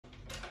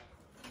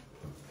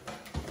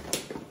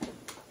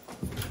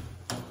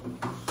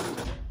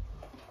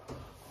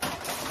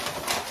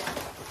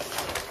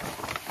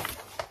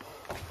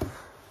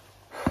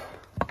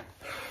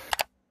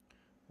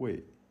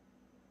Wait,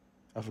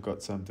 I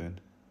forgot something.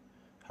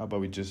 How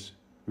about we just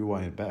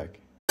rewind it back?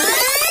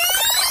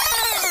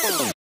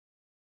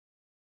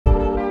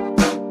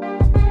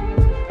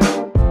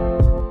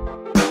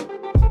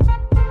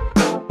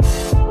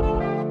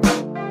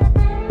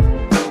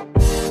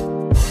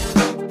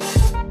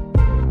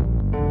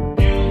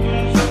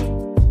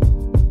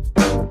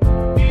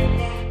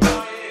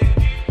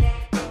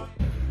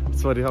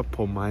 สวัสดีครับผ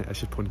มไม้อา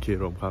ชิตพลเคีย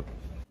รมครับ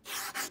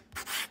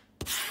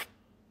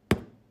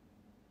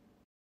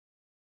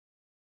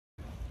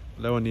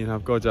แล้ววันนี้นะค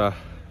รับก็จะ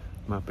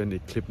มาเป็นอี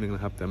กคลิปหนึ่งน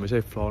ะครับแต่ไม่ใช่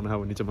ฟลอร์นะครับ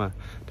วันนี้จะมา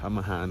ทำ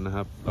อาหารนะค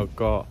รับแล้ว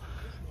ก็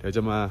เดี๋ยวจ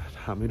ะมา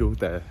ทำให้ดู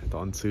แต่ต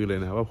อนซื้อเลย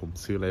นะครับว่าผม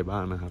ซื้ออะไรบ้า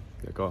งนะครับ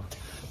เดี๋ยวก็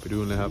ไปดู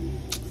เลยครับ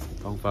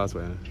ท้องฟ้าส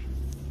วยนะ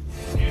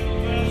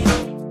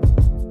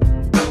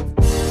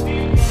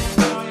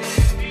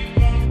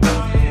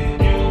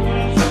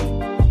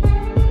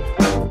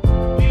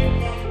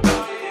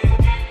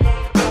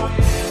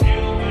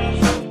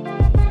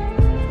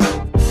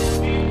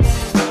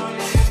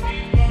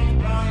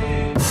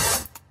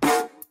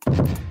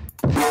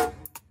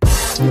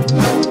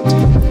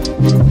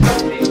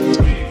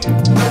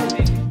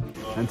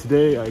And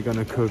today I'm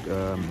gonna cook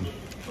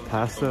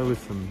pasta with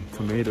some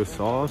tomato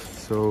sauce.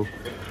 So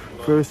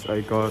first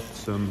I got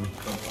some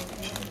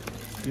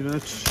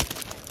spinach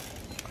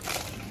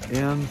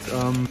and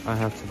I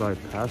have to buy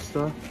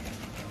pasta,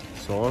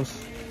 sauce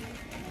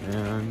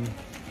and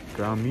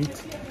ground meat.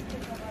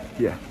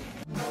 Yeah.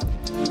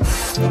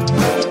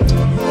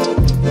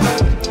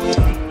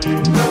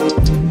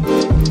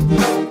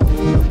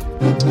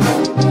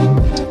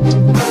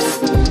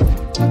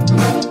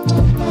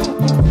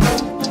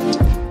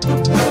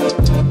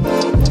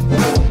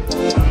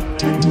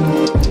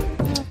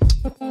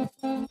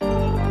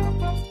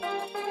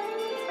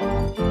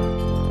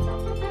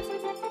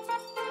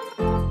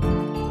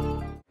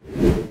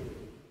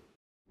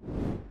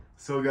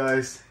 So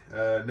guys,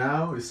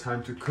 now it's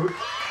time to cook.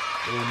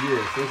 And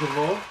yeah, first of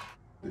all,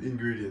 the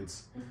ingredients.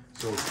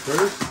 So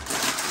first,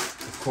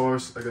 of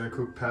course, I'm gonna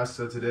cook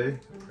pasta today.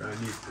 I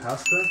need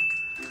pasta.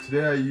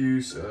 Today I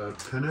use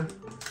penne.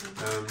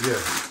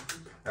 Yeah,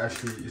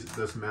 actually it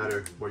doesn't matter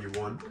what you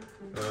want.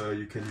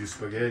 You can use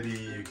spaghetti,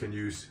 you can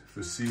use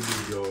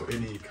fusilli or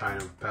any kind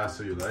of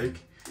pasta you like.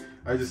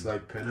 I just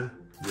like penne.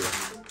 Yeah.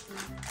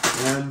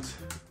 And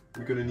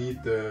we're gonna need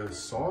the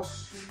sauce.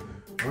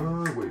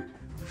 Wait.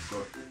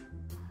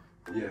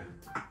 Yeah.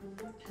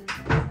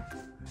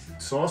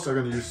 Sauce, I'm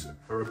gonna use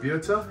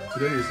arrabbiata.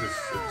 Today is this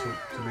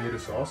tomato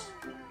sauce.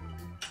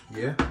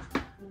 Yeah.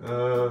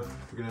 We're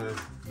gonna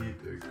need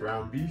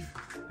ground beef.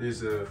 This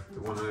is the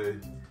one I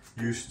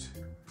used.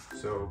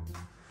 So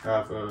I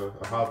have a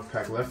half a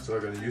pack left, so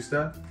I'm gonna use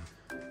that.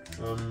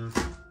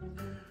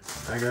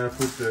 I'm gonna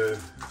put the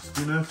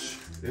spinach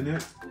in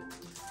it.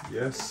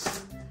 Yes.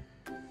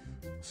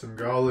 Some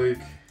garlic,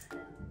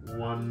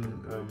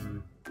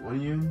 one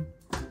onion,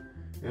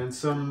 and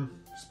some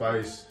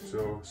spice,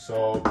 so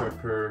salt,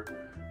 pepper,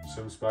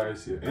 some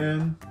spice here,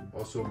 and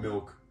also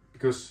milk,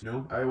 because you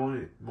know I want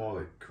it more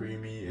like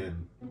creamy and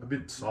a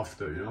bit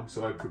softer, you know,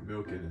 so I put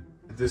milk in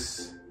it.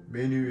 This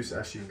menu is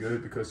actually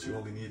good because you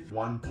only need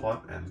one pot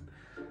and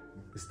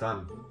it's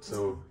done,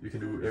 so you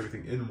can do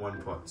everything in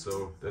one pot,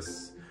 so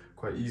that's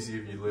quite easy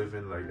if you live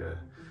in like a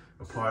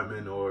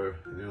apartment or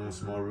you know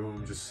small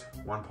room. Just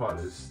one pot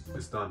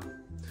is done.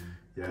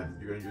 Yeah,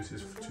 you're gonna use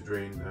this to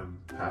drain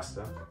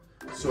pasta.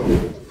 So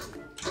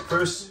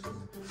first,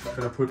 I'm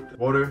gonna put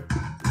water.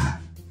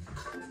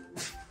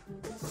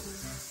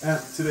 And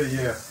today,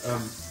 yeah,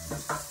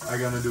 I'm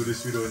gonna do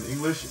this video in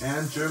English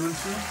and German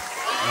too,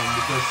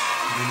 because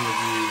many of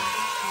you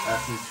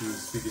asked me to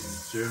speak in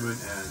German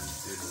and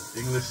in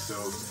English, so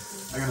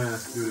I'm gonna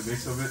do the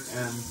mix of it.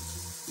 And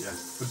yeah,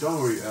 but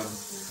don't worry,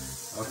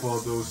 for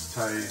those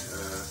Thai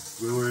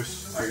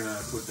viewers, I'm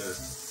gonna put the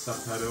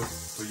subtitle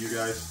for you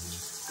guys,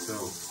 so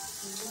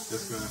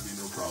that's gonna be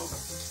no problem.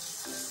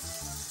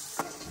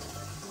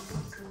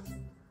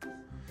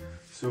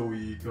 So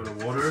we got the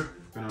water,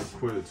 gonna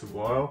put it to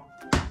boil.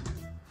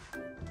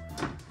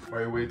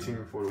 While waiting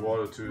for the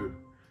water to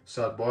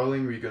start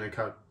boiling, we're gonna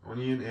cut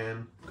onion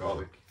and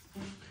garlic.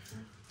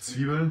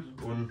 Zwiebeln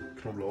und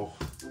Knoblauch.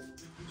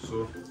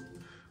 So,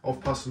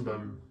 aufpassen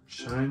beim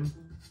Schneiden.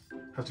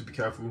 Have to be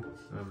careful.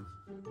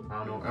 I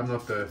don't know, I'm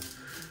not the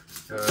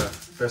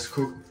best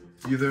cook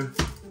either,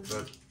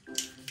 but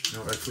you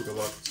know, I cook a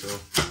lot, so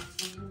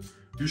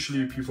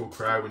usually people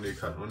cry when they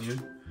cut onion.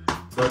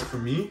 But for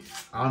me,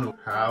 I don't know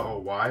how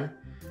or why,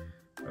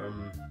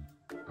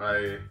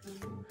 I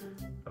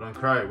don't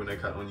cry when I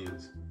cut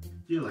onions.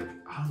 Yeah, like,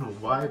 I don't know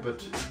why,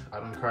 but I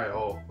don't cry at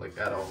all, like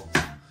at all.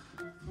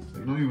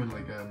 Like, not even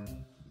like a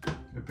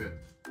bit.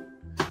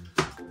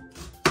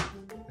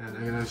 And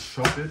I'm gonna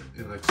chop it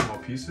in like small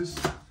pieces.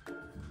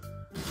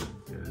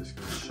 Yeah, just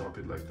gonna chop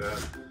it like that.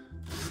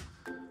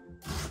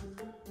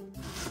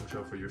 Watch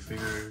out for your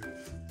finger,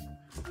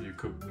 if you're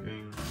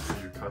cooking, if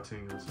you're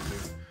cutting or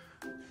something.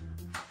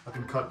 I've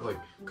been cut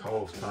like a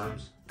couple of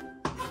times,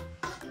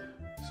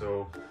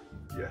 so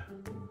yeah,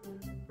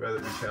 rather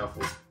be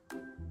careful.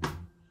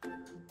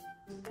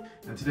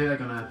 And today I'm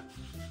gonna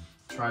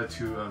try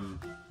to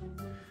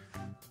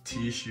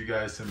teach you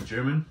guys some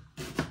German,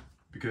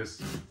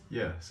 because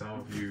yeah, some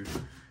of you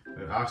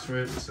asked for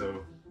it,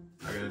 so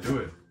I'm gonna do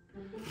it.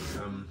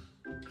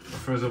 But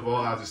first of all,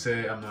 I have to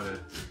say I'm not a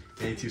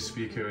native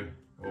speaker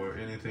or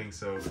anything,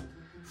 so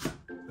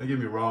don't get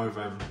me wrong if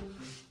I'm,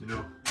 you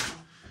know,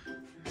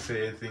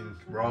 say anything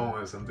wrong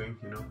or something,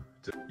 you know.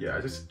 Yeah, I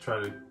just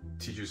try to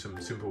teach you some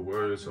simple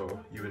words, or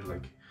even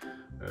like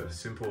a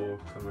simple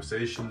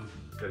conversation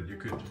that you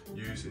could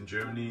use in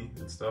Germany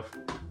and stuff.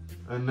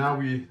 And now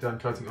we done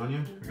cutting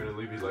onion. We're gonna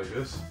leave it like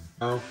this.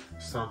 Now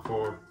it's time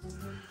for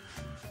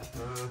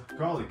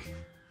garlic.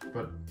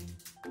 But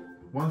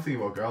one thing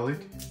about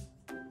garlic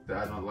that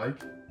I don't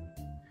like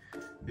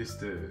is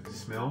the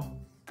smell.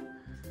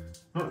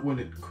 Not when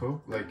it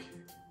cooked, like,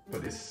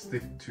 but it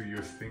stick to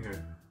your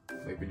finger,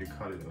 like when you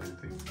cut it or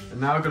anything.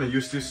 And now I'm gonna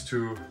use this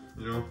to,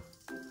 you know,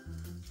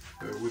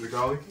 with the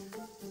garlic.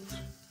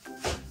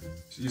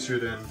 It's easier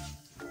than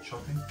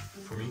chopping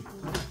for me.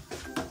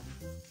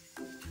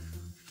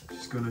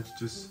 Just gonna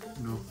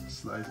you know,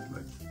 slice it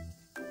like.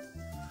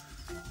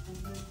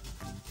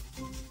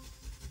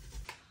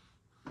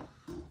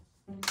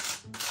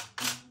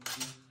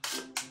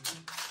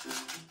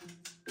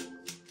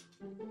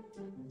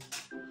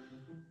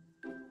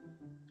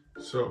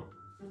 So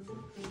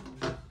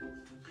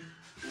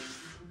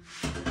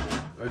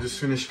I just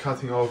finished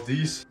cutting all of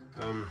these.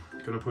 I'm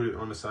gonna put it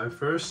on the side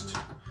first,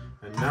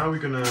 and now we're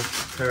gonna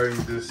carry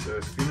this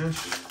spinach.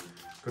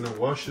 Gonna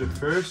wash it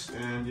first,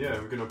 and yeah,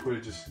 we're gonna put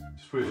it just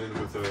put it in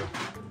with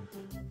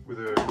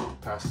the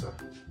pasta.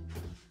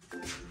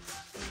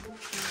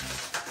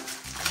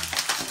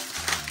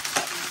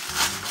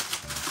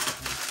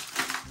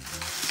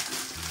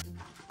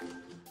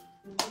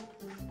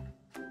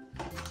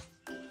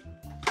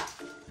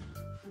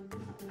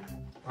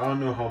 I don't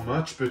know how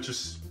much, but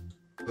just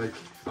like,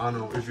 I don't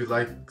know, if you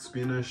like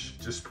spinach,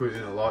 just put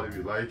in a lot if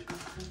you like.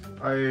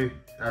 I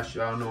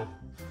don't know,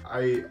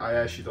 I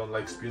actually don't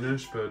like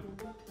spinach, but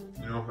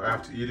you know, I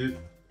have to eat it.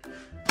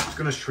 It's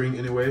gonna shrink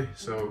anyway,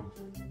 so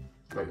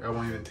like I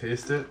won't even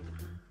taste it.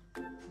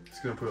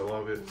 Just gonna put a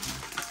lot of it.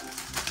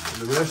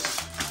 And the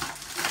rest,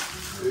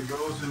 it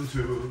goes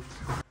into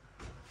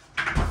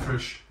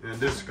fish, and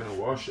this is gonna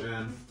wash,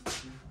 and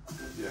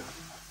yeah.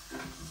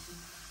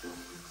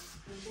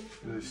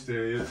 Really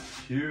stay it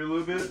here a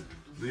little bit.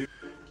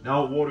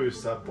 Now water is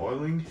start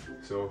boiling,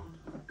 so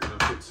I'm gonna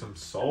put some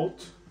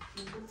salt,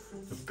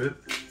 a bit.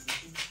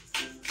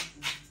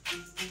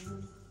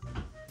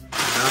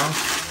 Now,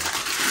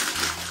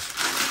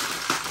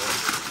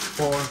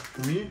 for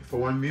me, for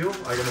one meal,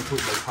 I'm gonna put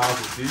like half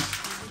of these.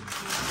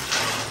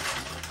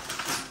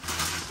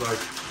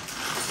 Like,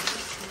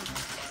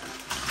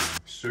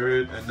 stir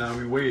it, and now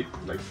we wait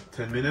like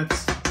 10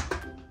 minutes.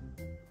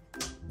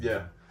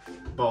 Yeah,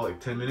 about like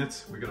 10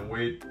 minutes. We're gonna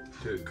wait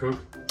to cook.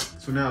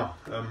 So now,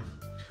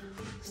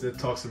 let's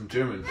talk some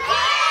German.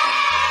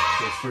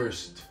 So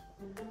first,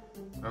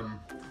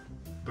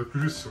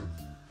 Begrüßung.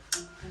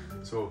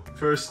 So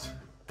first,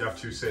 you have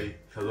to say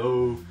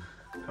hello,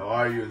 how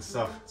are you and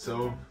stuff.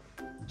 So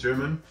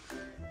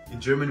in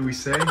German we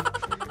say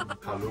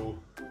hallo.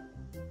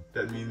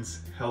 That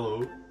means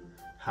hello,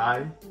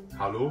 hi,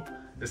 hallo.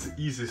 That's the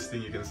easiest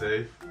thing you can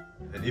say.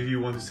 And if you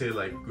want to say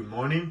like good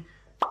morning,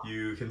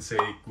 you can say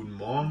guten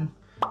Morgen,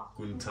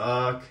 guten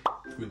Tag.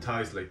 Guten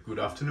Tag is like good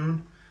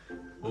afternoon.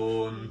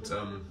 Und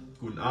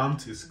guten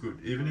Abend is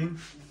good evening.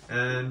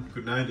 And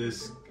good night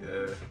is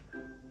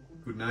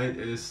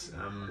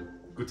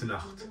gute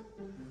Nacht.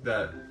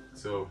 That.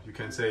 So you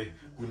can say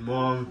guten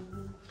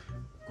Morgen,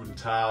 guten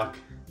Tag,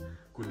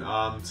 guten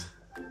Abend,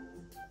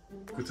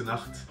 gute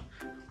Nacht.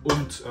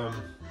 Und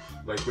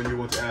like when you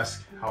want to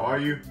ask how are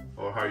you,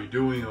 or how are you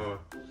doing, or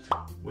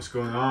what's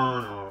going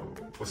on, or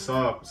what's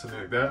up, something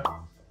like that,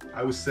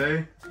 I would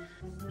say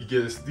wie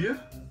geht es dir?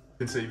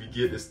 You can say wie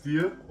geht es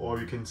dir, or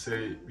you can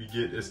say wie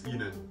geht es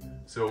Ihnen.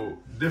 So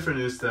different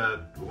is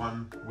that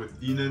one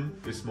with Ihnen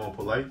is more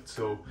polite.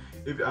 So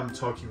if I'm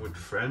talking with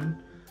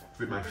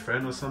my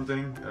friend or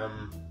something,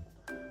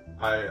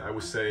 I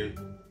would say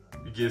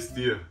wie geht es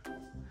dir.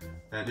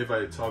 And if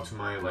I talk to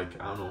my, like,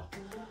 I don't know,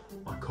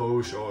 my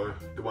coach, or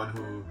the one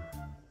who,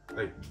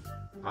 like,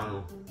 I don't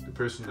know, the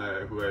person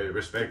who I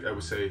respect, I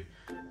would say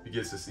wie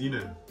geht es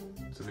Ihnen,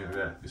 something like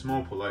that. It's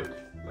more polite.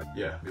 Like,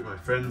 yeah, with my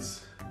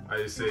friends,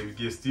 I say wie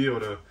geht es dir,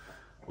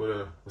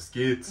 oder was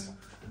geht,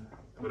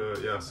 oder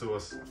yeah,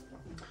 sowas.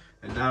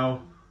 And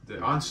now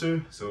the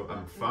answer, so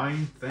I'm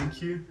fine,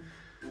 thank you.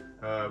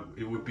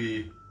 It would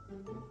be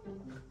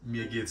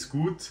mir geht's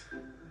gut,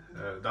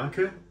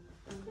 danke.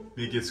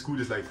 Mir geht's gut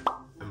is like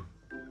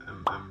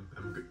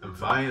I'm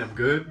fine, I'm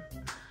good,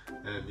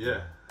 and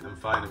yeah, I'm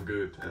fine, I'm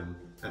good.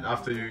 And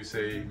after you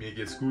say mir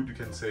geht's gut, you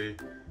can say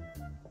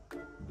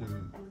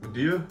und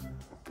dir,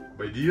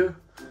 bei dir,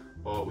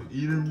 or und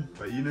ihnen,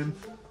 bei ihnen.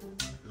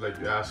 Like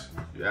you ask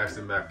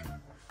them back,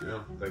 you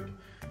know, like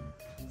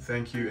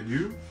thank you and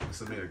you, or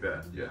something like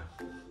that. Yeah.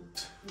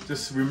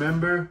 Just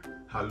remember,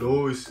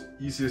 hallo is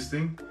easiest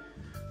thing.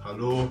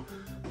 Hallo,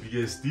 wie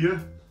geht's dir?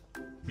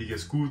 Mir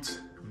geht's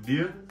gut.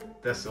 dir.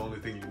 That's the only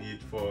thing you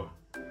need for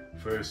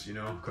first, you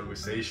know,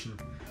 conversation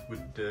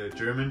with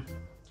German.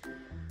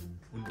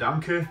 Und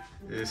danke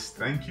is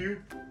thank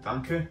you.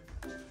 Danke.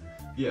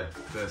 Yeah,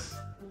 that's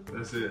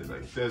it.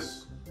 Like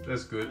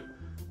that's good.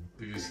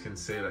 If you can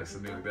say like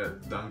something like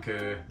that.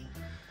 Danke.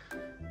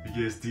 Wie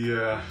geht's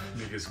dir?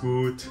 Mir geht's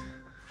gut.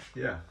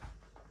 Yeah.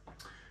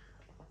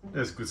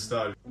 That's a good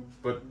start.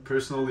 But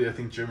personally, I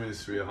think German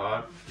is really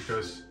hard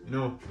because, you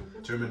know,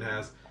 German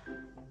has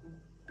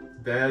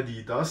der,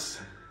 die, das.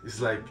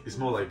 It's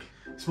more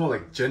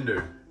like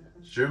gender.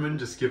 German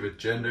just give a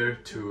gender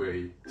to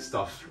a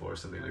stuff or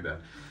something like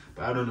that.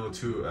 But I don't know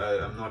too.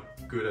 I'm not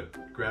good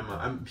at grammar.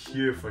 I'm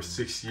here for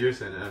 6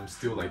 years and I'm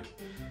still like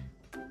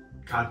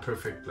can't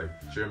perfect like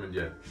German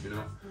yet, you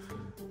know.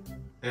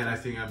 And I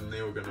think I'm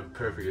never gonna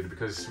perfect it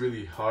because it's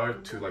really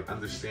hard to like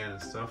understand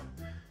and stuff.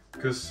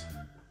 Because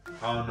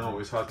I don't know,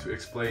 it's hard to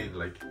explain.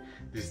 Like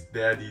this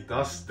der, die,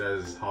 das, that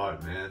is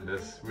hard, man.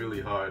 That's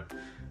really hard.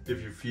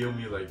 If you feel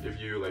me, like if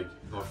you're like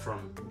not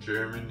from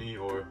Germany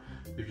or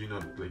if you're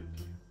not like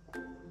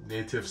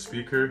native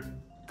speaker,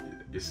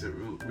 it's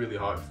really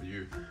hard for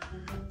you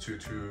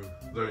to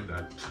learn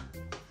that.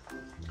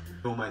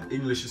 So my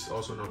English is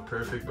also not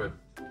perfect, but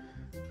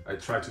I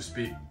try to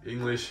speak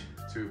English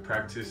to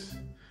practice.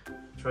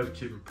 Try to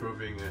keep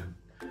improving, and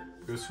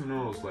because who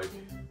knows, like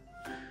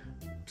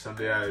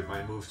someday I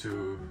might move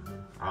to,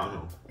 I don't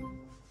know,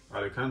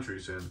 other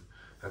countries and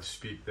have to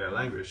speak their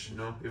language, you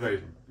know.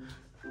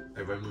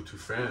 If I move to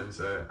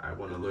France, I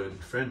want to learn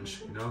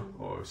French, you know,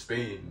 or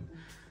Spain,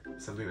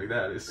 something like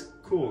that. It's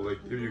cool. Like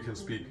if you can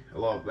speak a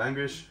lot of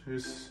language,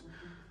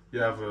 you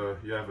have a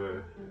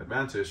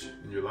advantage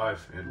in your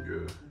life and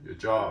your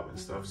job and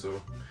stuff.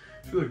 So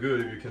it's really good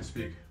if you can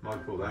speak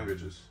multiple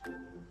languages.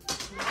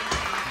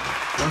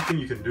 One thing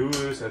you can do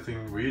is, I think,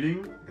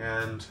 reading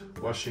and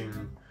watching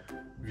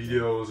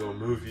videos or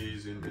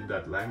movies in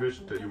that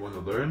language that you want to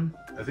learn.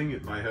 I think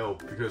it might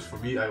help because for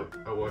me, I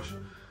watch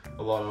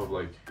a lot of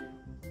like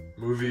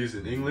movies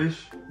in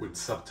English with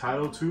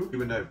subtitle too,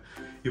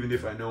 even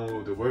if I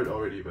know the word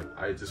already, but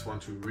I just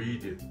want to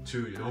read it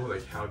too, you know,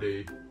 like how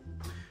they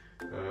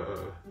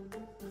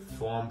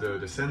form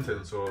the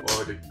sentence or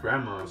the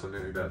grammar or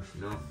something like that,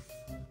 you know.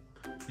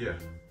 Yeah,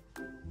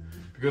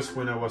 because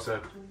when I was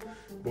at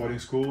boarding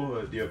school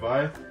at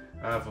DFI,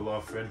 I have a lot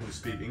of friends who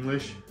speak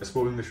English. I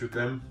spoke English with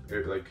them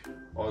like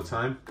all the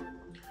time,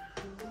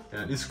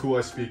 and in school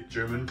I speak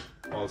German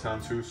all the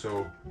time too,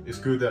 so it's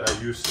good that I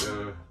use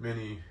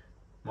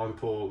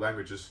multiple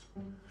languages.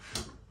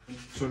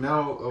 So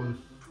now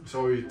it's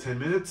already 10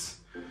 minutes.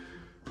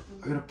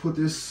 I'm gonna put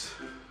this,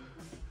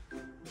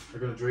 I'm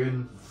gonna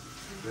drain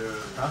the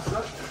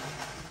pasta.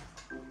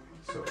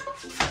 So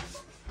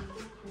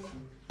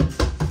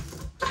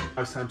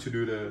now it's time to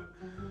do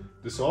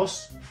the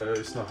sauce.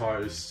 It's not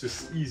hard, it's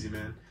just easy,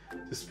 man.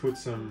 Just put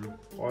some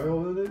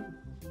oil in it,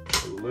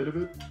 a little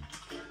bit.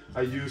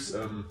 I use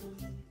in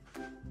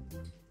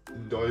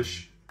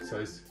Deutsch, das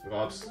heißt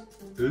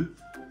Rapsöl.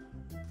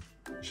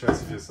 Ich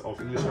weiß nicht, wie es auf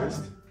Englisch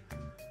heißt.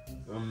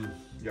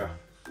 Ja.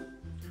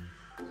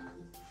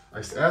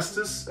 Als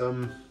erstes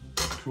tun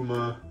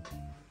wir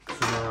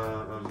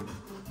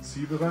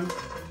Zwiebel rein.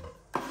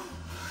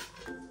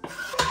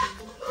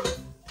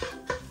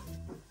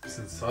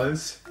 Bisschen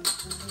Salz.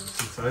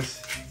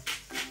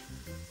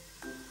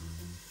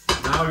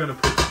 Now we're gonna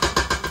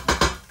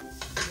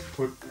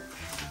put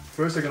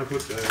first I'm gonna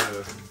put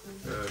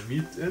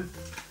meat in.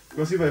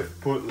 Because if I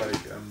put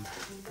like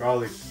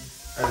garlic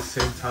at the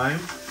same time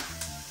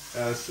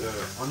as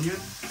onion,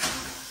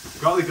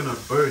 garlic gonna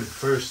burn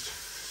first.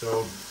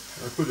 So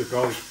I put the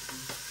garlic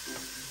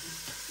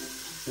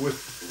with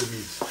the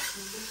meat.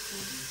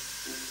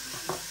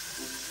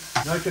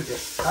 Now you can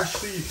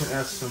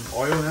add some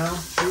oil now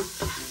too,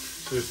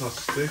 so it's not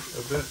stick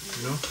a bit,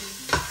 you know.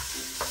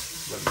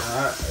 But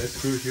nah,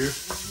 it's good here.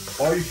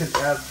 Or you can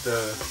add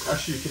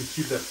you can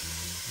keep that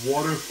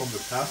water from the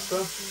pasta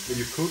that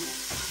you cook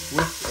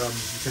with.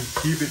 You can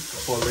keep it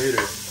for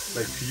later,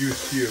 like to use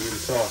here with the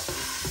sauce,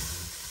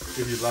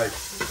 if you like.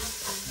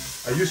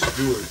 I used to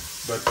do it,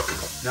 but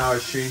now I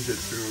changed it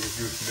to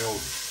use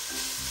milk.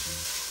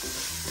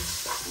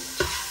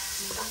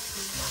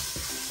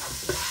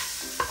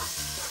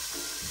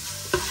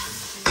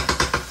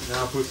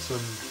 Now put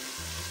some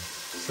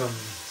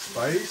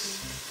spice.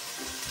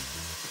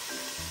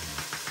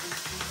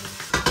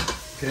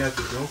 You can add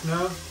the milk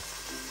now.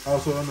 I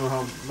also don't know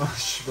how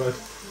much, but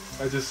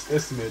I just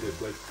estimated,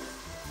 like,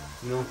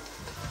 you know,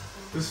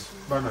 just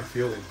by my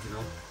feeling, you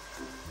know.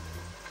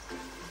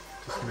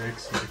 Just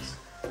mix.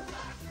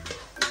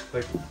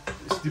 Like,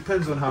 it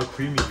depends on how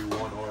creamy you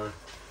want or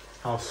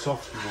how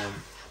soft you want.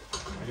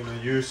 I'm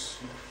gonna use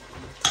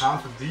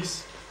half of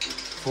these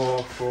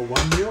for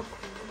one meal.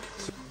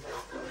 So,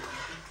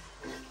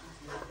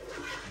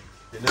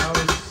 and now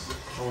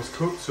it's almost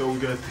cooked, so we're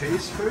gonna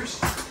taste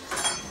first.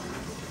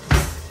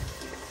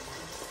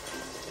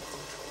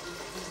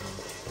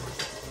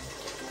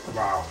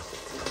 Wow.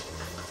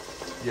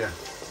 Yeah.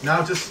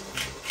 Now just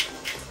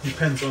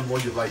depends on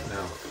what you like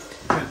now.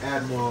 You can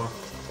add more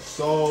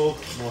salt,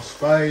 more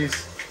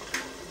spice,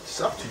 it's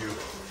up to you.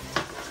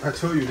 I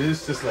told you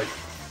this, just like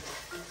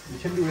you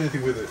can do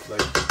anything with it,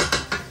 like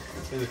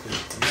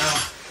anything.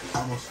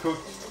 Now, almost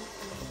cooked.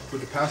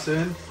 Put the pasta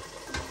in.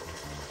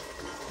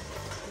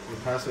 Put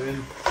the pasta in.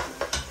 And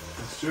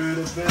stir it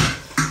a bit.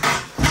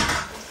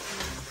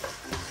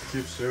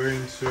 Keep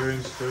stirring,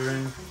 stirring,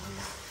 stirring.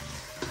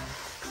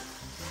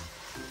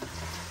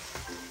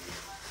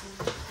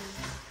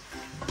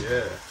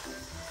 Yeah.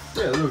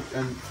 Yeah, look,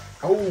 and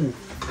oh,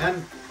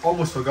 and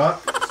almost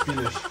forgot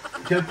spinach.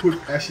 You can't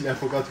put, actually I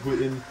forgot to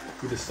put in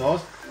with the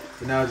sauce,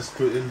 but now I just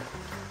put in,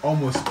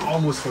 almost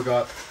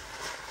forgot.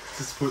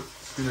 Just put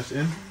spinach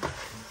in.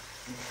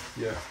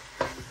 Yeah.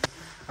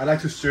 I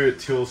like to stir it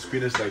till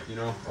spinach, like, you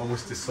know,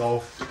 almost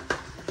dissolve,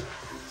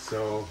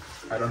 so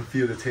I don't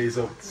feel the taste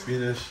of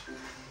spinach,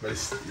 but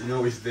it's, you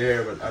know, it's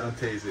there, but I don't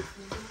taste it.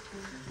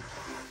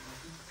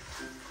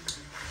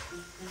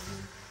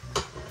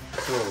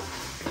 So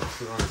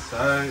put it on the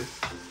side.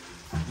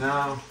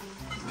 Now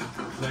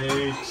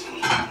plate.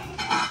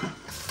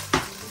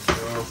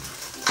 So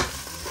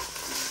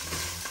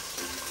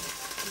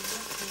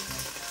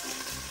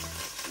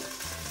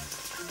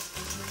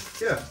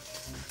yeah,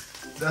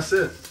 that's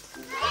it.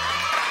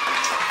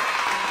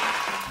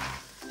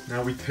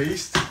 Now we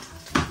taste.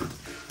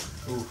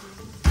 Ooh.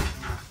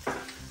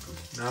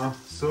 Now,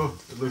 so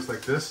it looks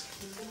like this.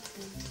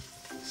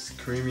 It's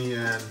creamy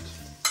and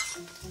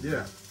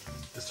yeah,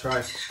 let's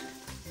try.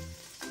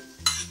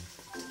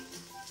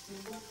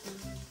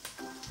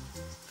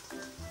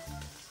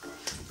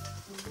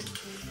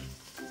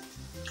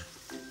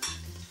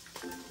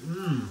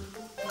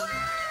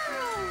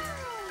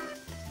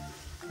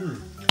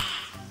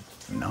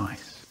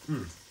 Nice.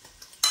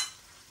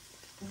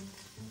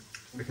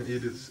 I can eat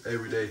this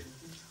every day.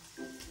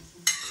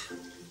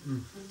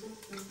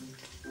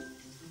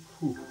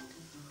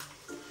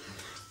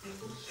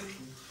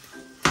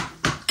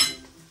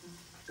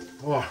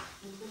 Oh,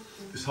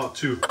 it's hot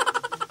too.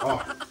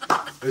 Oh,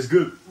 it's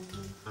good.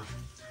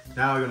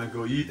 Now I'm gonna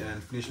go eat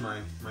and finish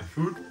my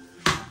food.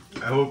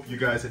 I hope you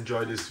guys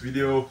enjoyed this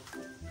video.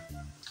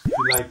 If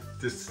you like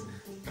this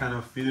kind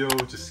of video,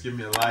 just give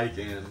me a like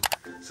and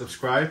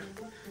subscribe.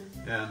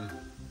 And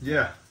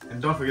yeah,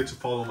 and don't forget to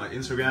follow my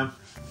Instagram.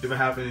 If I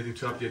have anything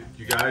to update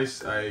you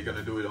guys, I'm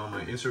gonna do it on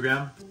my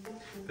Instagram.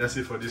 That's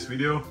it for this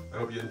video. I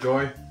hope you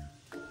enjoy.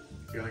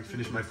 I'm gonna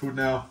finish my food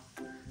now.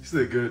 It's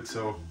really good,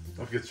 so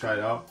don't forget to try it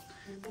out.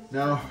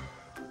 Now,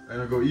 I'm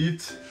gonna go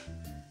eat,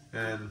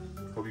 and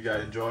hope you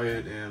guys enjoy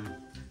it, and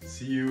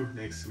see you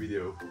next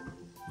video.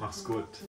 Mach's gut.